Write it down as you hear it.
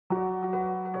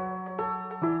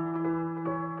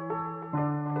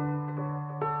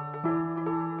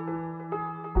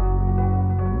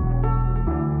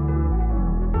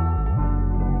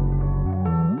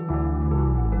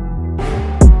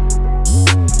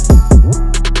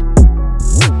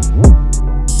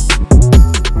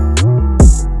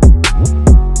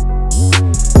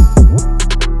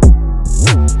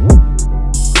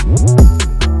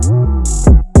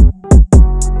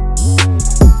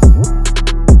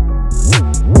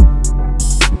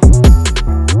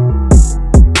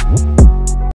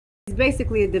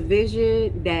basically a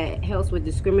division that helps with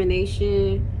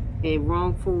discrimination and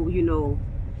wrongful,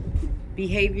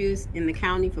 behaviors in the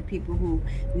county for people who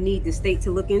need the state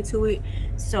to look into it.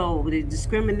 So the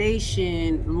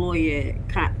discrimination lawyer,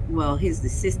 well, his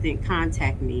assistant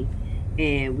contacted me,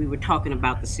 and we were talking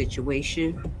about the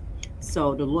situation.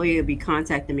 So the lawyer will be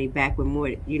contacting me back with more,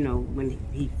 when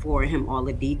he forward him all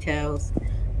the details.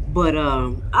 But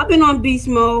I've been on beast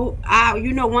mode.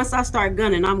 Once I start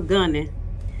gunning, I'm gunning.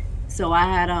 So I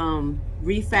had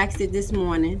refaxed it this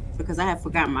morning because I had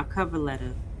forgotten my cover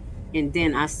letter. And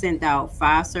then I sent out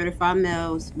 5 certified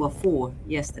mails, well, 4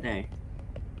 yesterday.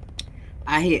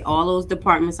 I hit all those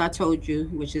departments I told you,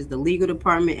 which is the legal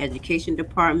department, education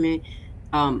department,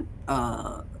 um,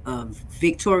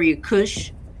 Victoria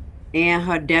Cush and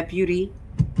her deputy,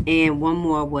 and one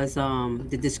more was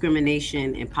the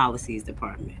discrimination and policies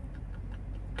department.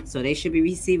 So they should be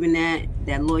receiving that.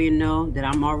 That lawyer know that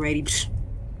I'm already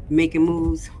making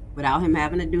moves without him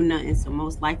having to do nothing. So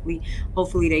most likely,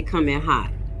 hopefully, they come in hot.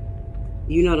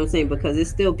 You know what I'm saying? Because there's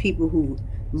still people who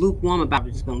lukewarm about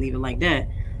it. Just gonna leave it like that.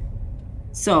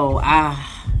 So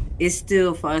it's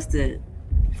still for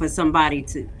somebody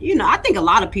to, I think a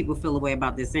lot of people feel a way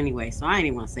about this anyway. So I ain't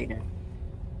even want to say that.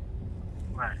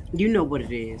 Right. You know what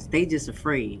it is. They just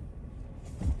afraid.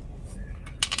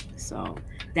 So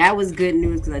that was good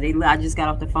news because I just got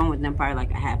off the phone with them probably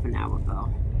like a half an hour ago.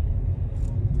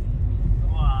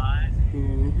 Alright.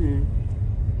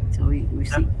 So we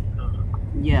see.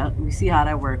 Yeah, we see how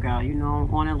that work out.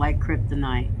 On it like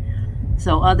kryptonite.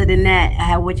 So other than that,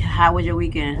 how was your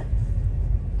weekend? It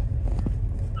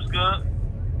was good.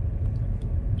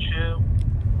 Chill.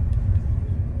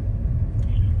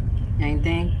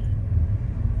 Anything?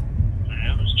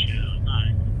 Yeah, it was chill.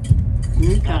 Nice.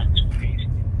 Okay.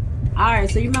 All right.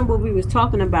 So you remember what we was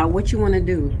talking about? What you want to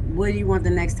do? What do you want the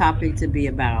next topic to be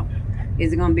about?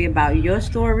 Is it going to be about your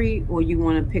story, or you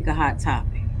want to pick a hot topic?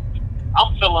 I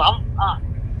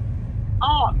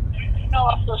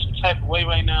feel some type of way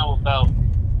right now about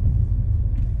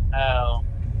how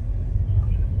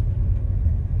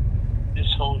this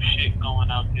whole shit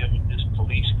going out there with this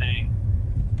police thing,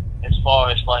 as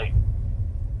far as like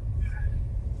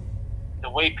the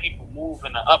way people move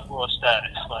in the uproar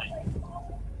status.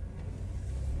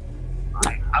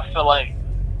 I feel like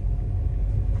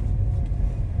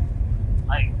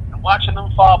watching them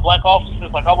 5 black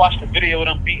officers, like I watched the video of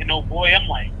them beating old boy, I'm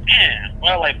like, man,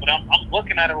 well, but I'm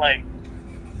looking at it like,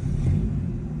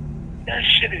 that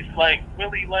shit is like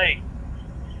really like,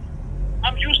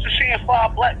 I'm used to seeing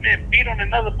 5 black men beat on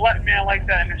another black man like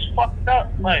that, and it's fucked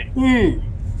up.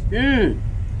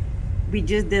 We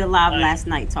just did a live last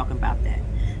night talking about that.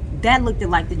 That looked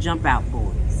like the Jump Out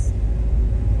Boys.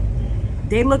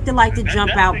 They looked like the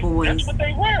Jump Out Boys. That's what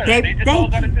they were. They just all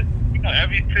got to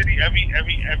every city, every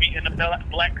in the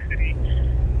black city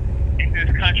in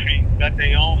this country got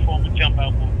their own form of Jump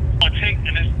Out Boys.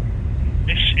 And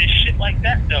it's shit like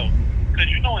that though, because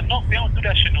they don't do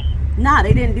that shit no more. Nah,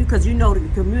 they didn't do, because the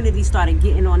community started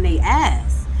getting on their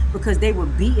ass because they were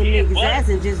beating niggas' ass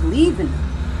and just leaving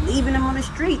them on the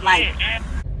street And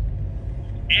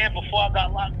before I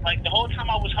got locked, like the whole time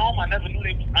I was home, I never knew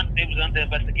they was under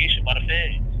investigation by the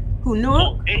feds. Who knew?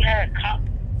 So they had cops.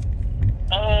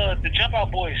 The Jump Out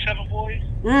Boys, 7 Boys,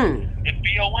 and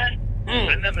BON.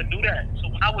 I never knew that. So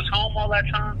when I was home all that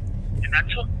time, and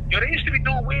they used to be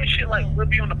doing weird shit like we'll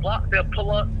be on the block, they'll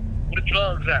pull up where the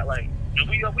drugs at, like, and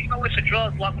we know it's a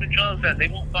drug block where the drugs at. They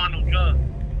won't find no drugs.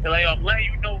 They're like, I'm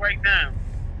letting you know right now.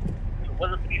 If it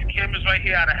wasn't for these cameras right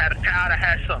here, I'd have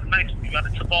had something nice for you. I'd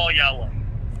have took all y'all up.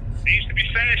 They used to be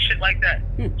saying shit like that.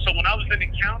 So when I was in the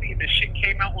county and this shit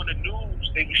came out on the news,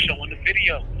 they were showing the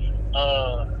video.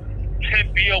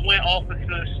 10 BON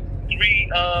officers, 10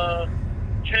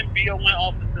 BON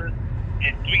officers,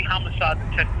 and 3 homicide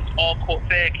detectives, all caught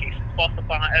fair cases,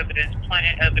 falsifying evidence,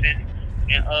 planting evidence,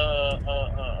 and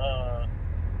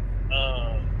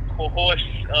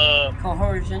coercing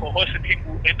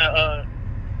people in the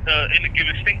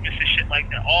given statements and shit like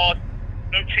that. All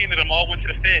 13 of them all went to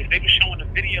the feds. They were showing the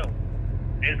video.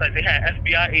 It's like they had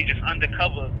FBI agents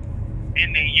undercover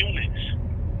in their units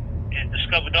and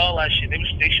discovered all that shit.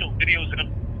 They showed videos of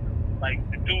them. Like,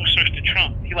 the dude searched the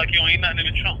trunk. He like, yo, ain't nothing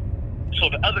in the trunk. So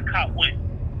the other cop went.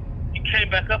 He came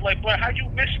back up like, bro, how you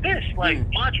missed this? Like,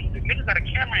 mind you, the nigga got a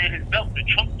camera in his belt. The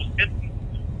trunk was empty.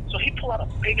 So he pulled out a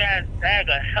big-ass bag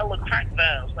of hella crack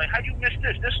valves. Like, how you missed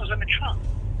this? This was in the trunk.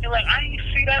 He like, I didn't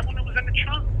see that when it was in the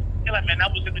trunk. He like, man,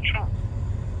 that was in the trunk.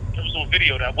 It was on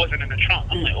video that wasn't in the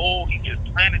trunk. I'm like, oh, he just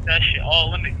planted that shit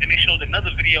all in it. Then they showed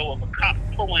another video of a cop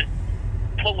pulling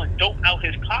dope out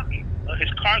his pocket,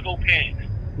 his cargo pants.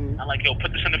 I'm like, yo,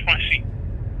 put this in the front seat.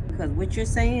 Because what you're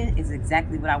saying is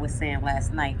exactly what I was saying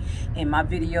last night in my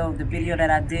video. The video that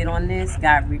I did on this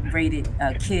got rated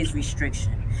kids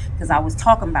restriction, because I was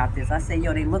talking about this. I said,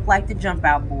 yo, they look like the Jump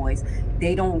Out Boys.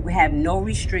 They don't have no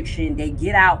restriction. They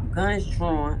get out, guns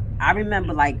drawn. I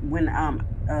remember like when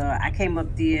I came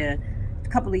up there a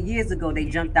couple of years ago, they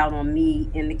jumped out on me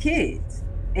and the kids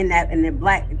in the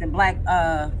black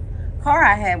car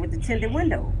I had with the tinted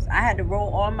windows. I had to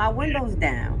roll all my windows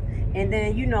down. And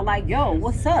then, you know, like, yo,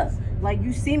 what's up? Like,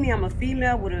 you see me, I'm a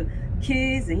female with a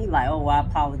kids. And he like, oh, I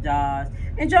apologize.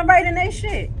 And jump right in their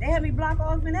shit. They had me block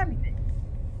off and everything.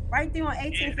 Right there on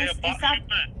 18th and South.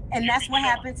 And that's what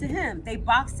happened to him. They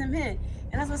boxed him in.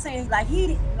 And that's what I'm saying.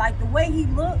 Like, the way he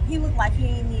looked like he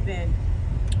ain't even,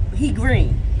 he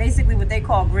green. Basically what they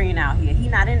call green out here. He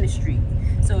not in the street.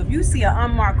 So if you see an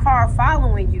unmarked car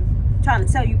following you, trying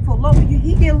to tell you pull over,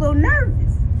 he get a little nervous.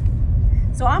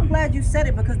 So I'm glad you said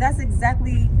it, because that's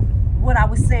exactly what I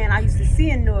was saying. I used to see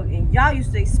in Newark, and y'all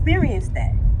used to experience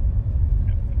that.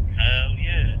 Hell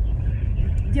yeah.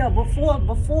 Yeah, before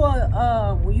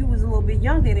when you was a little bit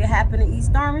younger, it happened in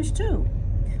East Orange too,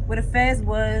 where the feds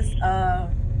was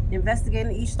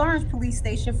investigating East Orange police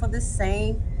station for the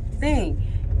same thing.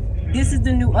 This is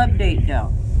the new update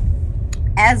though.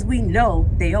 As we know,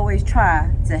 they always try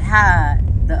to hide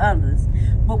the others.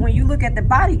 But when you look at the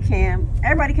body cam,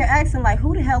 everybody kept asking, like,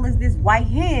 who the hell is this white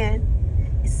hand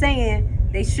saying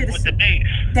they should have...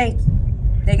 Thank you.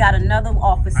 They got another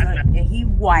officer, and he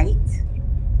white,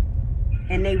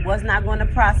 and they was not going to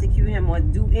prosecute him or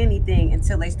do anything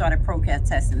until they started protest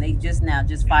testing. They just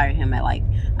fired him at like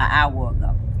an hour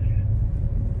ago.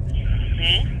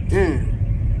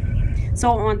 So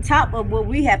on top of what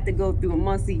we have to go through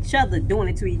amongst each other, doing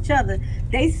it to each other,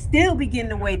 they still be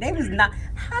getting away. They was not.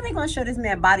 How they gonna show this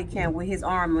man body cam with his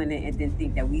arm in it and then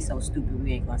think that we so stupid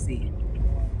we ain't gonna see it?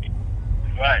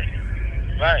 Right,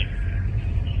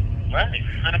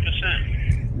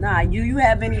 100%. Nah, you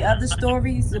have any other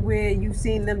stories where you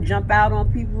seen them jump out on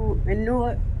people in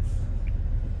Newark?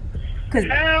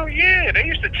 Hell yeah, they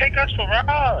used to take us for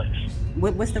rides.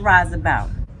 What's the rides about?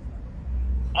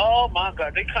 Oh my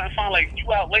God, they couldn't find, like, you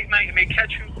out late night and they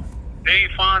catch you. They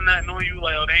ain't find nothing on you,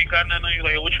 like, oh, they ain't got nothing on you,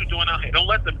 like, what you doing out here? Don't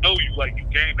let them know you, like, you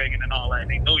gangbanging and all that.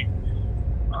 They know you.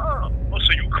 Oh,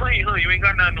 so you clean, huh? You ain't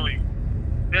got nothing on you.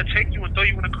 They'll take you and throw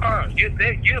you in a car.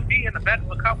 You'll be in the back of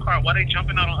a cop car while they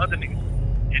jumping out on other niggas.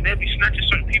 And they'll be snatching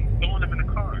certain people, throwing them in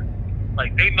the car.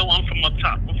 Like, they know I'm from up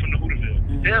top. I'm from the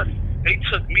Hooterville. They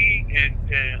took me and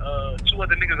two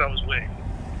other niggas I was with.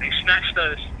 They snatched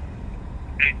us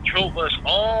and drove us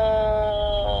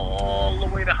all the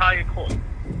way to Higher Court.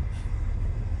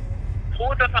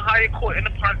 Pulled up in Higher Court in the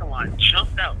parking lot,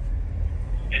 jumped out,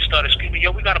 and started screaming,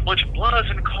 yo, we got a bunch of bloods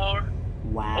in the car.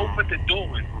 Wow. Opened the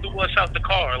door and threw us out the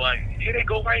car. Like, here they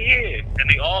go right here.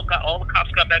 And all the cops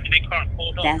got back in their car and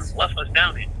pulled off and left us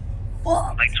down there.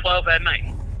 Like 12 at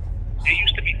night. They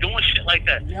used to be doing shit like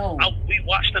that. We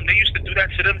watched them. They used to do that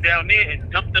to them down there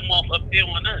and dump them off up there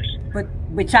on us.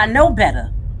 But y'all know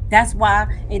better. That's why,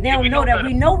 and they don't know that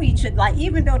we know each other. Like,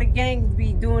 even though the gangs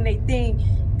be doing their thing,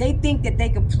 they think that they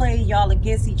could play y'all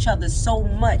against each other so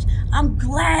much. I'm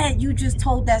glad you just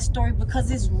told that story, because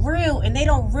it's real, and they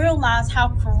don't realize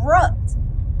how corrupt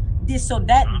this. So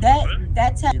that's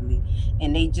actually,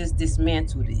 and they just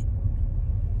dismantled it.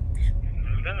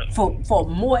 For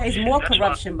more, it's more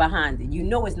corruption behind it. You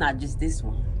know, it's not just this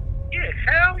one. Yeah,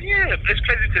 hell yeah. It's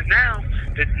crazy because now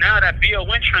that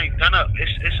BANNON train done up,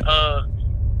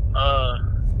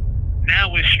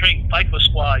 now it's straight Viper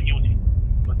Squad unit.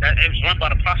 But that it was run by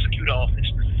the prosecutor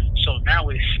office. So now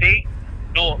it's state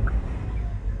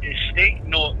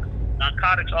Newark,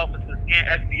 narcotics officers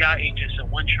and FBI agents in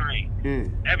one train.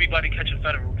 Everybody catching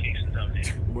federal cases out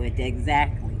there. Well,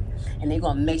 exactly. And they're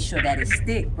gonna make sure that it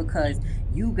stick, because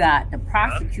you got the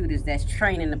prosecutors that's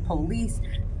training the police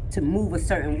to move a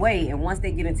certain way, and once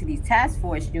they get into these task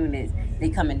force units, they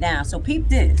coming down. So peep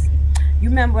this. You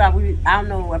remember, I don't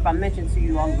know if I mentioned to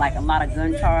you, like, a lot of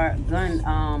gun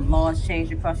laws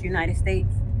changed across the United States.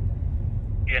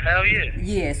 Yeah, hell yeah.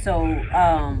 Yeah, so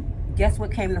guess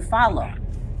what came to follow?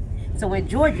 So in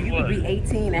Georgia, you could be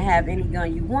 18 and have any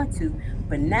gun you want to,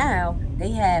 but now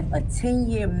they have a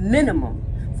 10-year minimum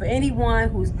for anyone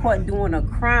who's caught doing a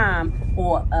crime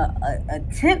or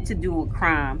attempt to do a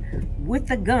crime with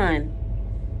a gun,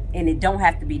 and it don't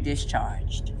have to be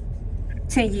discharged.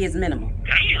 10 years minimum.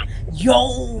 Damn.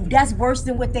 Yo, that's worse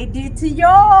than what they did to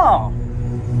y'all.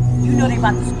 You know they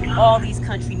about to scoop all these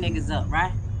country niggas up,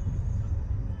 right?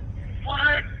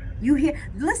 What? You hear?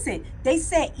 Listen, they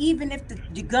said even if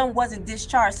the gun wasn't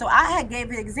discharged. So I had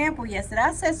gave an example yesterday.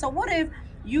 I said, so what if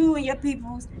you and your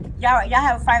peoples, y'all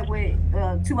have a fight with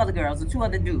 2 other girls or 2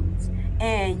 other dudes,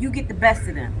 and you get the best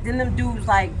of them. Then them dudes,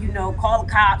 like, you know, call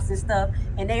the cops and stuff,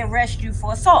 and they arrest you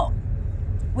for assault,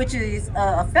 which is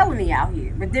a felony out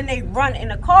here. But then they run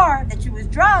in a car that you was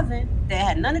driving that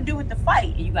had nothing to do with the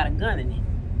fight, and you got a gun in it.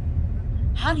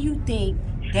 How do you think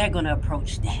they're gonna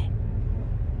approach that?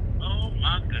 Oh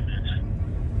my goodness.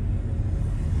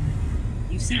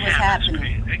 You see what's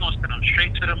happening? They're gonna send them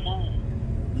straight to the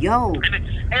moon. Yo.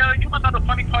 And you know what the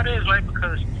funny part is, right?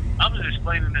 Because I was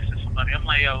explaining this to somebody. I'm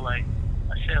like, yo, like,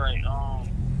 I said, like,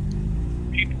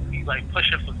 people be like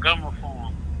pushing for gun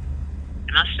reform.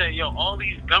 And I said, yo, all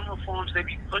these gun reforms they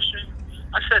be pushing,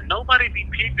 I said, nobody be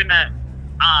peeping at,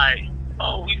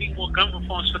 we need more gun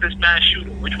reforms for this mass shooter,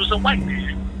 which was a white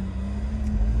man.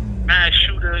 Mass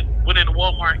shooter went into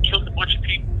Walmart, killed a bunch of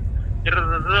people.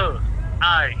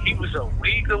 He was a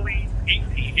legally,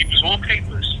 he was on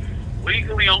papers,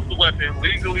 legally owned the weapon,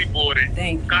 legally bought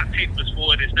it, got papers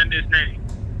for it, it's in his name.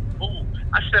 Boom.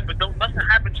 I said, but don't nothing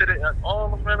happen to the all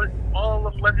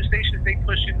them legislations they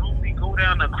pushing only go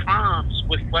down to crimes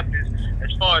with weapons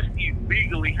as far as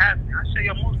illegally happening. I say,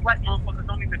 yo, most black motherfuckers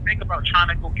don't even think about trying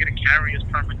to go get a carrier's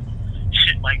permit,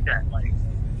 shit like that. Like,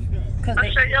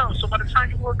 I say, yo, so by the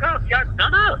time you look up, y'all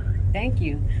done up. Thank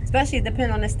you. Especially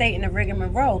depending on the state and the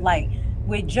rigmarole. Like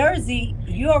with Jersey,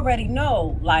 you already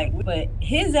know, like, but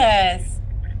his ass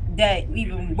that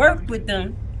even worked with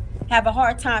them have a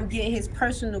hard time getting his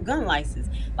personal gun license.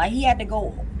 Like, he had to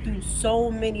go through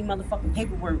so many motherfucking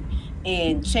paperwork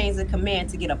and change the command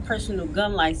to get a personal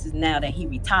gun license now that he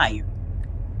retired.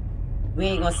 We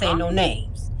ain't gonna say no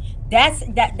names.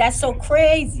 That's so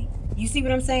crazy. You see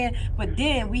what I'm saying? But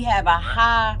then we have a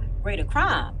high rate of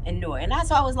crime in Newark. And that's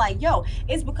why I was like, yo,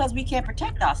 it's because we can't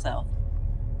protect ourselves.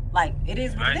 Like, it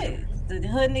is what it is. The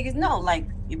hood niggas know, like,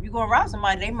 if you go rob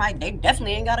somebody, they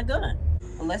definitely ain't got a gun.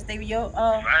 Unless they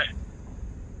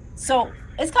So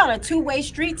it's kind of two-way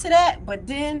street to that, but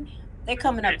then they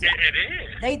coming up.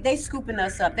 They scooping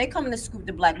us up. They coming to scoop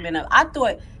the black men up. I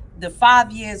thought the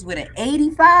 5 years with an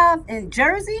 85 in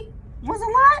Jersey was a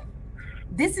lot.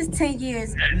 This is 10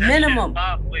 years minimum. It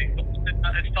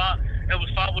was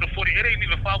 5 with a 40. It ain't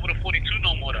even 5 with a 42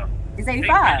 no more though. It's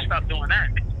 85. They stop doing that.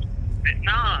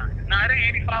 Nah, it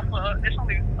ain't 85 for it's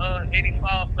only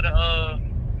 85 for the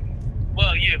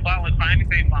violent crime,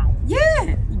 anything violent.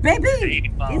 Yeah,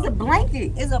 baby. It's a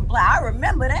blanket. It's a I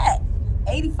remember that.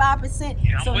 85%.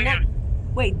 Yeah, so now,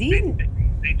 wait, they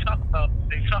keep talking about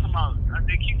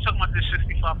this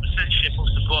 65% shit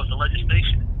supposed to go up the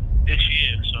legislation this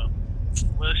year, so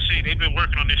we'll see. They've been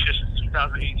working on this shit since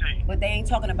 2018. But they ain't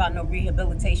talking about no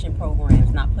rehabilitation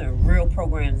programs, not putting real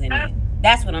programs in it.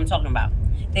 That's what I'm talking about.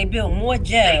 They build more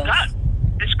jails.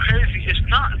 It's crazy. It's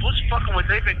not. What's fucking with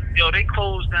they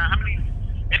closed down. How many?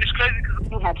 And it's crazy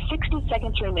because you have 60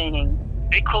 seconds remaining.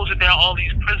 They closing down all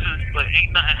these prisons, but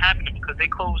ain't nothing happening because they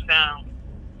closed down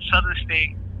Southern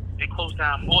State, they closed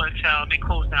down Mortontown, they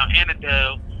closed down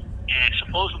Annandale, and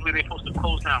supposedly they're supposed to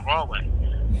close down Broadway.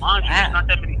 Mind you, there's not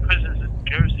that many prisons in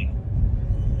Jersey.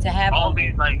 To have all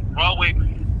these like Broadway.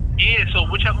 Yeah, so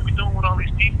what y'all gonna be doing with all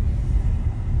these people?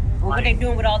 Well, what they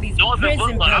doing with all these prison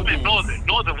buildings? I mean,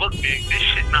 Northern look big. This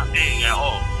shit not big at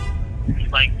all.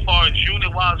 Like, as far as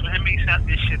unit-wise with inmates,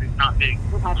 this shit is not big.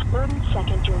 We have 30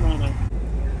 seconds remaining.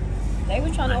 They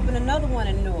were trying to open another one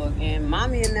in Newark, and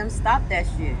mommy and them stopped that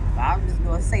shit. I was just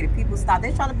gonna say the people stopped.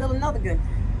 They're trying to build another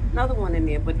one in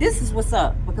there. But this is what's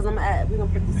up, because we're gonna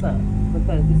put this up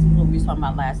because this is what we was talking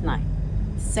about last night.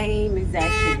 Same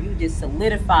exact shit. You just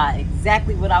solidified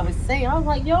exactly what I was saying. I was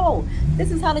like, yo,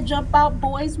 this is how the jump out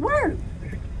boys work.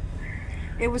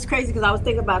 It was crazy because I was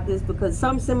thinking about this because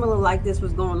something similar like this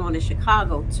was going on in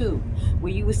Chicago too,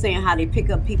 where you were saying how they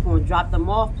pick up people and drop them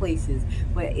off places,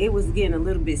 but it was getting a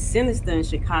little bit sinister in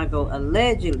Chicago,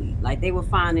 allegedly. Like, they were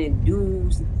finding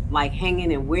dudes like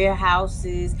hanging in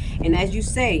warehouses, and as you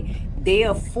say,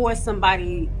 they'll force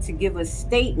somebody to give a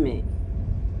statement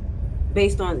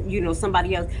based on, you know,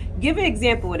 somebody else. Give an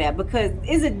example of that, because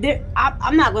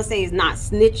I'm not gonna say it's not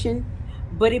snitching,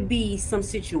 but it be some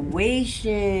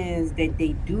situations that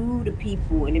they do to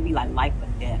people, and it be like life or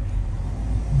death.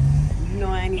 You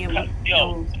know any of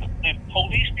Yo, and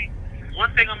police people,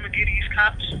 one thing I'm gonna give these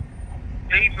cops,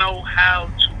 they know how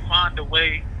to find a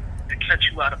way to catch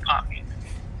you out of pocket.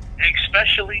 And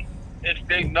especially if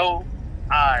they know,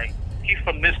 he's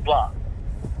from this block.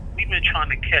 We've been trying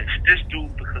to catch this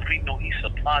dude because we know he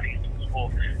supplied these dudes,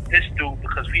 or this dude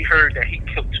because we heard that he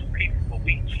killed 2 people, but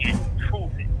we can't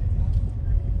prove it.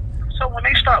 So when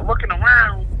they start looking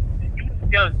around,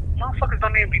 motherfuckers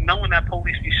don't even be knowing that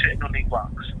police be sitting on their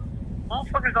blocks.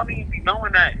 Motherfuckers don't even be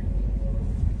knowing that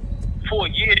for a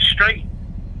year straight,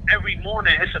 every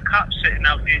morning it's a cop sitting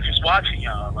out there just watching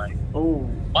y'all, like,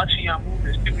 watching y'all move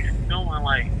and see what you're doing,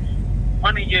 like,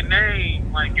 running your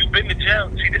name, like, you've been to jail.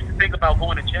 See, this is the thing about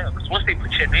going to jail, because once they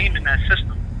put your name in that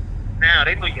system, now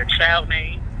they know your child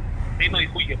name, they know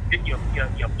who your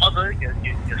mother, your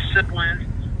siblings,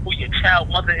 who your child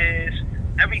mother is,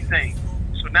 everything.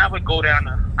 So now we go down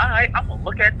to, all right, I'm gonna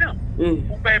look at them.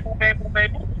 Boom, bang, boom, bang, boom,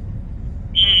 bang, boom.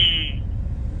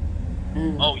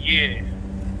 Oh yeah.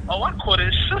 Oh, I caught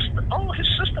his sister. Oh, his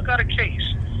sister got a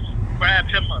case.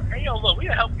 Grabbed him up. Hey, yo, look, we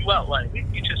can help you out. Like, we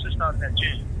can get your sister out of that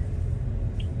jail.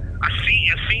 I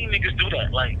seen niggas do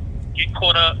that. Like, get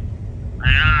caught up.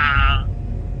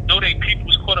 Know they people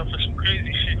was caught up for some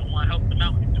crazy shit and want to help them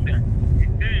out and do that.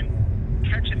 And then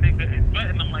catch a nigga and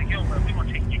threaten them like, yo, look, we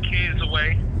gonna take your kids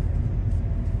away.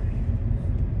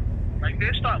 Like,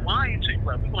 they start lying to you.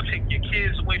 Like, we gonna take your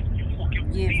kids away from you.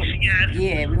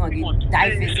 Yeah, we're gonna get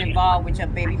diapers involved with your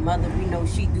baby mother. We know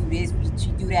she do this, she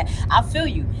do that. I feel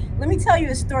you. Let me tell you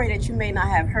a story that you may not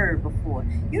have heard before.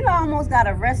 You know, I almost got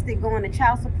arrested going to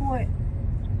child support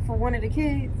for one of the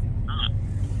kids.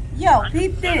 Yo,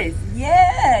 peep this.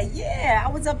 Yeah. I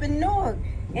was up in Newark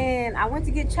and I went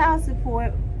to get child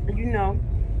support, you know.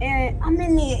 And I'm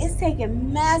in there, it's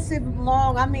taking massive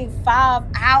long, 5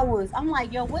 hours. I'm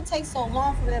like, yo, what takes so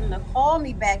long for them to call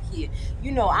me back here?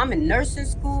 You know, I'm in nursing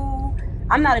school.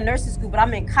 I'm not in nursing school, but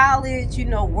I'm in college, you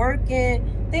know, working.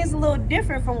 Things a little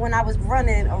different from when I was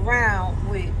running around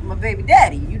with my baby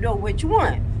daddy, you know which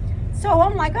one. So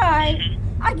I'm like, all right,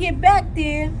 I get back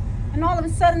there, and all of a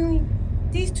sudden,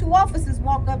 these two officers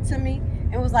walk up to me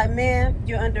and was like, ma'am,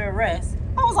 you're under arrest.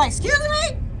 I was like, excuse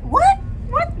me? What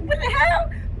the hell?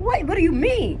 What do you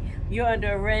mean? You're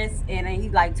under arrest. And then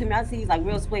he's like to me, I see he's like,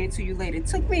 we'll explain it to you later.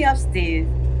 Took me upstairs,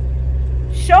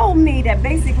 showed me that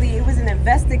basically it was an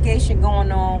investigation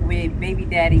going on with baby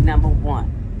daddy number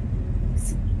one.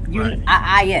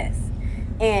 IS.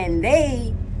 And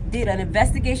they did an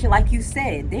investigation, like you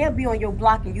said. They'll be on your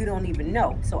block and you don't even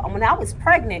know. So when I was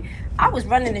pregnant, I was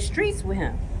running the streets with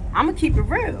him. I'm gonna keep it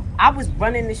real. I was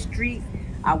running the streets.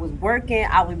 I was working.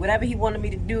 I was whatever he wanted me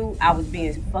to do. I was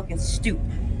being fucking stupid.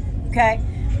 Okay,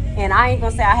 and I ain't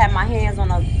gonna say I had my hands on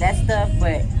that stuff,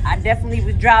 but I definitely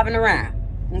was driving around.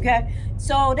 Okay,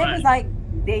 so they was like,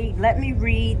 they let me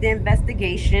read the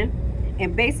investigation,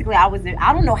 and basically I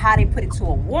don't know how they put it to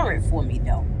a warrant for me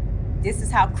though. This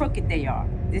is how crooked they are.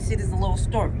 This shit is a little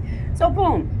story. So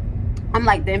boom, I'm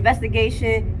like, the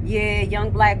investigation, yeah, young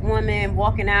black woman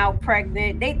walking out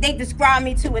pregnant. They described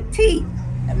me to a T.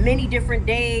 Many different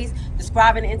days,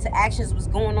 describing the interactions was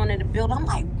going on in the building. I'm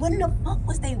like, when the fuck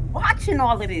was they watching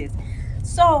all of this?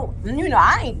 So, you know,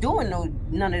 I ain't doing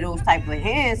none of those type of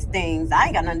hands things. I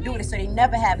ain't got nothing to do with it, so they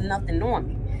never have nothing on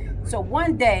me. So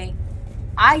one day,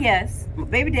 my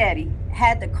baby daddy,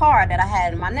 had the car that I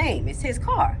had in my name. It's his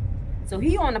car. So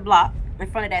he on the block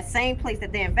in front of that same place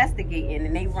that they're investigating,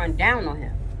 and they run down on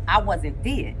him. I wasn't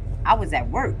there. I was at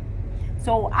work.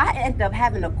 So I ended up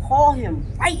having to call him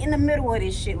right in the middle of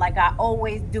this shit, like I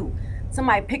always do.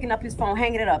 Somebody picking up his phone,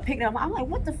 hanging it up, picking it up. I'm like,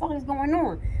 what the fuck is going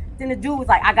on? Then the dude was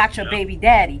like, I got your baby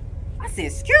daddy. I said,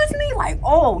 excuse me? Like,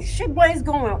 oh shit, what is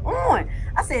going on?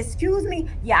 I said, excuse me?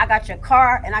 Yeah, I got your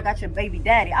car and I got your baby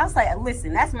daddy. I was like,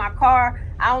 listen, that's my car.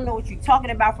 I don't know what you're talking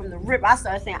about from the rip. I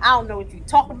started saying, I don't know what you're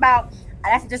talking about.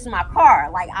 That's just my car.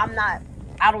 Like,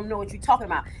 I don't know what you're talking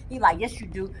about. He like, yes, you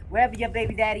do. Wherever your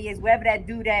baby daddy is, wherever that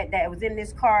dude that was in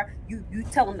this car, you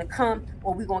tell him to come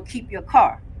or we're going to keep your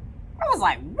car. I was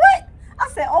like, what? I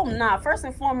said, oh, nah, first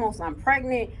and foremost, I'm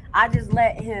pregnant. I just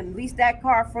let him lease that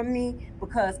car from me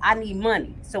because I need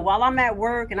money. So while I'm at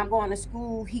work and I'm going to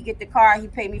school, he get the car, he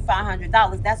paid me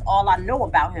 $500. That's all I know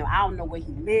about him. I don't know where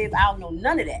he lives. I don't know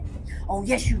none of that. Oh,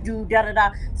 yes, you do,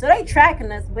 da-da-da. So they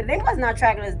tracking us, but they was not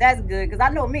tracking us. That's good because I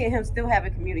know me and him still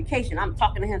having communication. I'm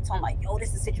talking to him, telling like, yo, this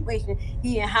is a situation.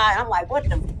 He in high. I'm like, what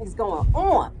the fuck is going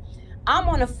on? I'm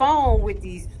on the phone with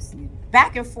these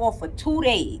back and forth for 2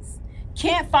 days.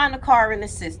 Can't find the car in the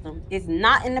system. It's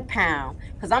not in the pound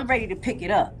because I'm ready to pick it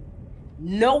up.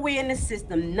 Nowhere in the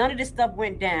system. None of this stuff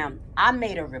went down. I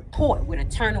made a report with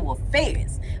Internal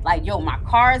Affairs. Like, yo, my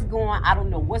car is going. I don't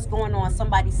know what's going on.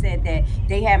 Somebody said that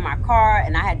they had my car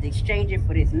and I had to exchange it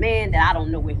for this man that I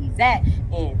don't know where he's at.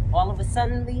 And all of a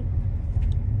sudden,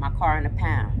 my car in the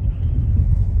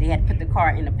pound. They had to put the car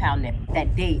in the pound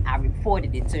that day. I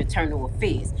reported it to Internal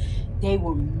Affairs. They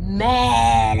were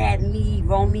mad at me,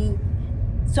 Romy.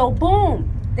 So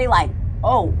boom, they like,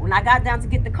 oh, when I got down to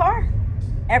get the car,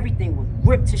 Everything was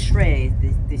ripped to shreds.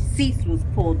 The seats was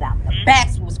pulled out. The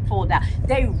backs was pulled out.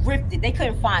 They ripped it. They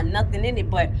couldn't find nothing in it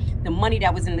but the money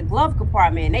that was in the glove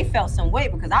compartment. And they felt some way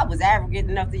because I was arrogant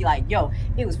enough to be like, yo,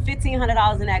 it was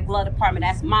 $1,500 in that glove compartment.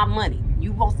 That's my money.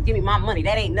 You supposed to give me my money.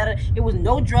 That ain't nothing. It was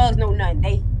no drugs, no nothing.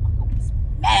 They was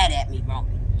mad at me, bro.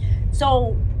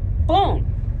 So, boom.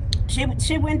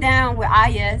 Shit went down with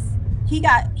IS. He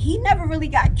never really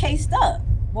got cased up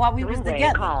while we was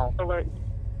together. Call alert.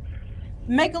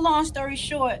 Make a long story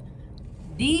short,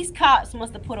 these cops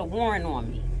must have put a warrant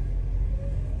on me.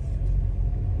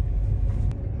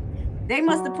 They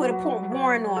must have put a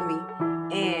warrant on me.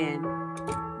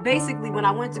 And basically, when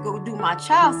I went to go do my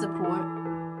child support,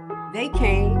 they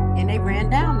came and they ran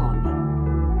down on me.